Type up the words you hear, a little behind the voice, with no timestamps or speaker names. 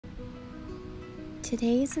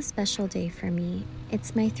Today is a special day for me.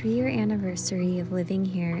 It's my 3-year anniversary of living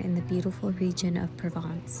here in the beautiful region of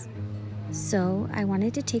Provence. So, I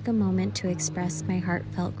wanted to take a moment to express my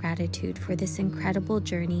heartfelt gratitude for this incredible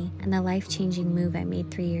journey and the life-changing move I made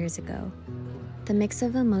 3 years ago. The mix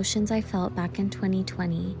of emotions I felt back in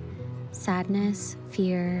 2020, sadness,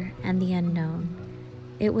 fear, and the unknown,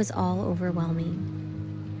 it was all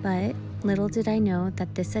overwhelming. But little did I know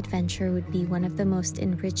that this adventure would be one of the most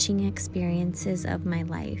enriching experiences of my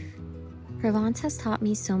life. Provence has taught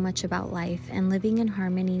me so much about life and living in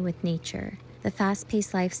harmony with nature. The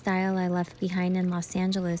fast-paced lifestyle I left behind in Los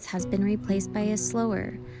Angeles has been replaced by a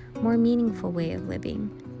slower, more meaningful way of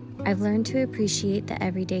living. I've learned to appreciate the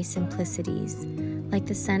everyday simplicities, like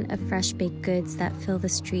the scent of fresh baked goods that fill the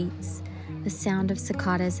streets, the sound of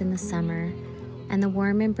cicadas in the summer, and the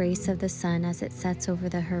warm embrace of the sun as it sets over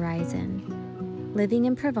the horizon. Living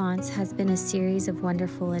in Provence has been a series of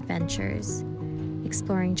wonderful adventures,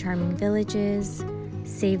 exploring charming villages,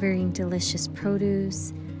 savoring delicious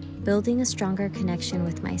produce, building a stronger connection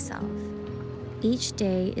with myself. Each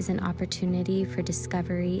day is an opportunity for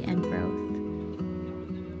discovery and growth.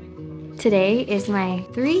 Today is my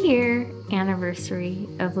 3-year anniversary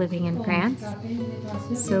of living in France.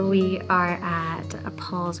 So we are at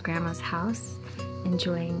Paul's grandma's house,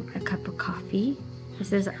 enjoying a cup of coffee.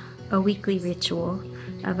 This is a weekly ritual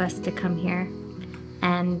of us to come here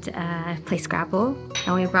and play Scrabble.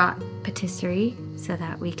 And we brought patisserie so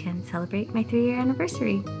that we can celebrate my 3-year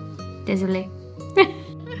anniversary. Désolé.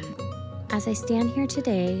 As I stand here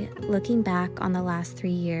today, looking back on the last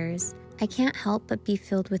 3 years, I can't help but be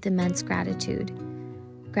filled with immense gratitude.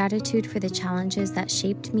 Gratitude for the challenges that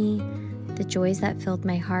shaped me, the joys that filled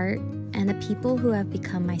my heart, and the people who have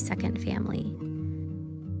become my second family.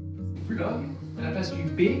 Vlog, à la place du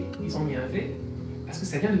P, ils ont mis un V, parce que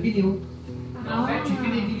ça vient de vidéo. En fait, tu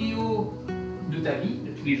fais des vidéos de ta vie,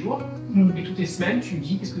 de tous les jours, et toutes les semaines, tu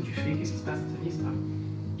dis qu'est-ce que tu fais, qu'est-ce qui se passe dans ta vie, etc.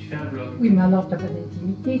 Tu fais un vlog. Oui, mais alors t'as pas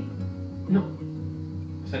d'intimité. Non.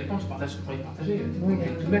 Ça dépend, tu partages ce que tu as envie de partager. Oui,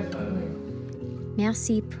 tout mettre.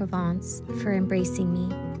 Merci Provence for embracing me,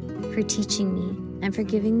 for teaching me, and for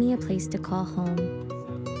giving me a place to call home.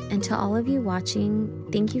 And to all of you watching,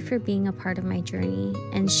 thank you for being a part of my journey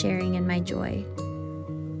and sharing in my joy.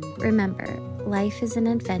 Remember, life is an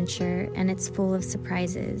adventure and it's full of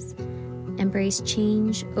surprises. Embrace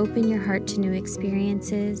change, open your heart to new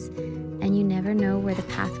experiences, and you never know where the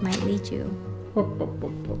path might lead you. Hop, hop,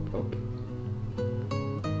 hop, hop, hop.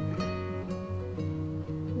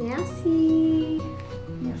 Merci.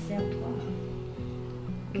 Merci à toi.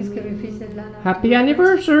 Qu'est-ce qu'elle fait celle-là là? Happy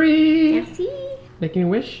anniversary! Merci. Making a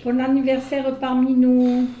wish? Bon anniversaire parmi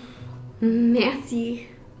nous. Merci.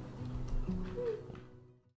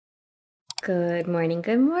 Good morning,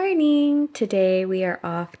 good morning. Today we are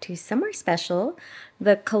off to somewhere special,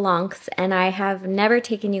 the Calanques, and I have never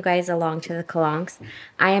taken you guys along to the Calanques.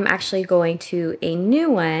 I am actually going to a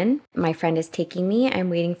new one. My friend is taking me.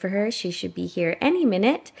 I'm waiting for her. She should be here any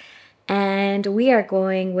minute. And we are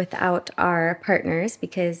going without our partners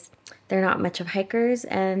because they're not much of hikers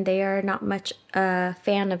and they are not much a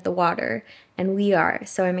fan of the water, and we are.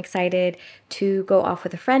 So I'm excited to go off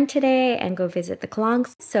with a friend today and go visit the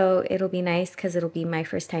Calanques. So it'll be nice because it'll be my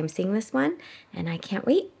first time seeing this one and I can't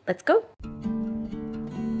wait. Let's go.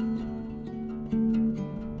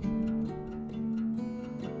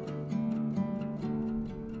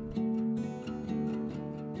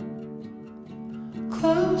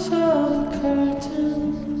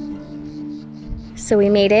 So we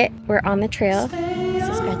made it. We're on the trail. This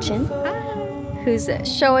is Gretchen, who's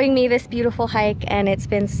showing me this beautiful hike, and it's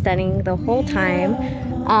been stunning the whole time.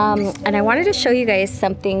 And I wanted to show you guys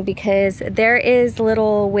something because there is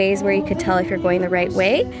little ways where you could tell if you're going the right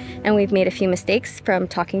way, and we've made a few mistakes from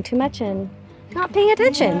talking too much and not paying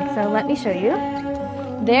attention. So let me show you.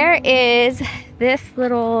 There is this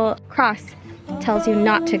little cross. Tells you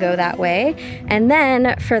not to go that way, and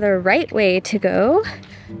then for the right way to go,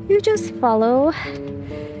 you just follow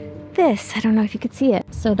this. I don't know if you could see it.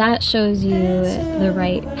 So that shows you the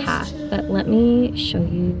right path, but let me show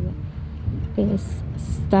you this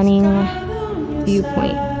stunning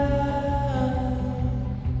viewpoint.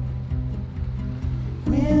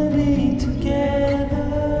 We'll be together.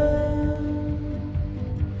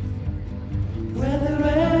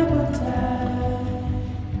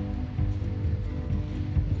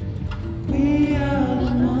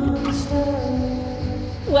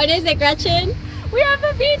 What is it, Gretchen? We have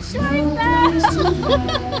a beach choice!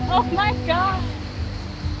 Oh my god!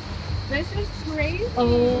 This is crazy!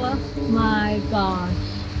 Oh my gosh.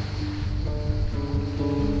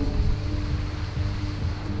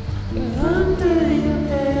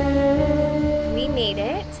 We made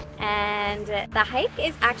but the hike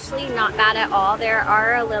is actually not bad at all. There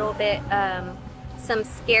are a little bit some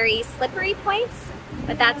scary slippery points,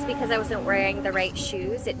 but that's because I wasn't wearing the right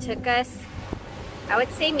shoes. It took us, I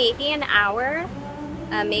would say, maybe an hour,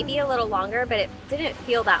 maybe a little longer, but it didn't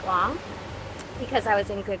feel that long because I was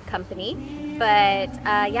in good company. But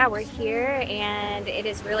yeah, we're here and it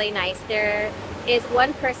is really nice. There is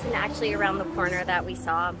one person actually around the corner that we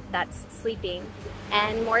saw that's sleeping,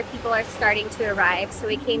 and more people are starting to arrive, so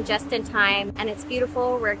we came just in time and it's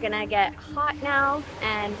beautiful. We're gonna get hot now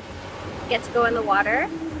and get to go in the water.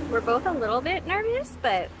 We're both a little bit nervous,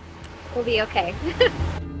 but we'll be okay.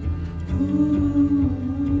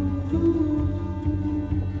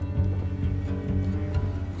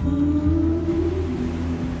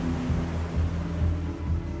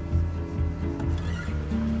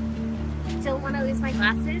 Still want to lose my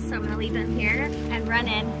glasses, so I'm going to leave them here and run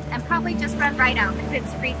in and probably just run right out because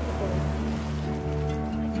it's freezing cold.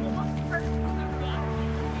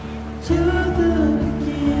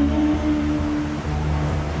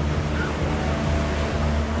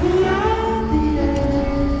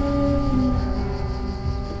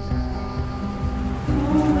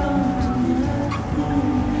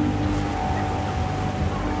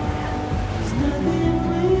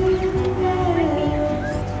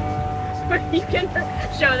 You can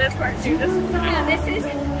show this part too. This is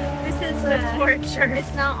sport shirt.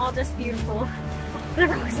 It's not all just beautiful. The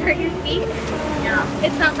rocks are gonna be. Yeah.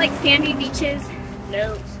 It's not like sandy beaches.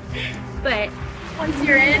 No. But once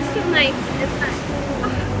you're in, it's still nice. It's nice.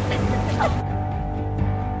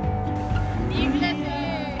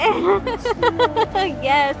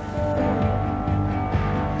 Yes.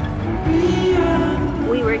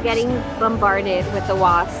 We were getting bombarded with the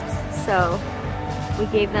wasps, so we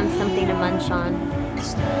gave them something to munch on.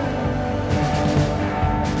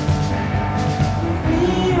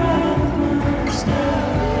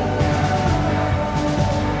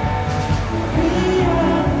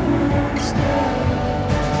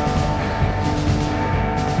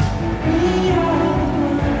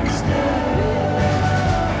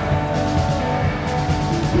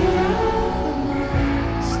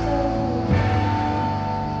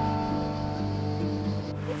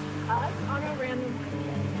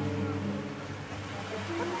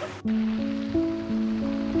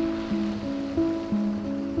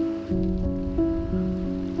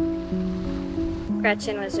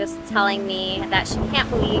 Gretchen was just telling me that she can't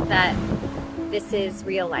believe that this is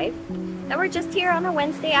real life. That we're just here on a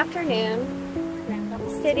Wednesday afternoon,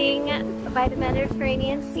 sitting by the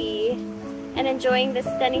Mediterranean Sea and enjoying this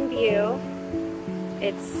stunning view.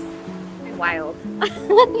 It's wild.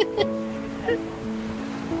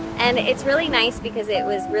 And it's really nice because it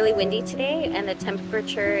was really windy today and the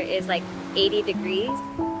temperature is like 80 degrees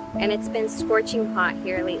and it's been scorching hot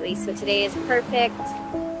here lately, so today is perfect.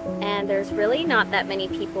 And there's really not that many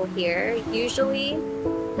people here. Usually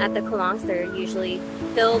at the Calanques, they're usually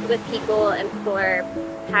filled with people and people are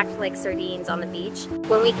packed like sardines on the beach.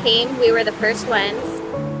 When we came, we were the first ones,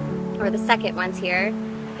 or the second ones here,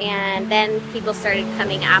 and then people started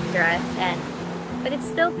coming after us, but it's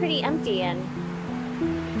still pretty empty and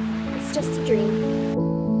it's just a dream.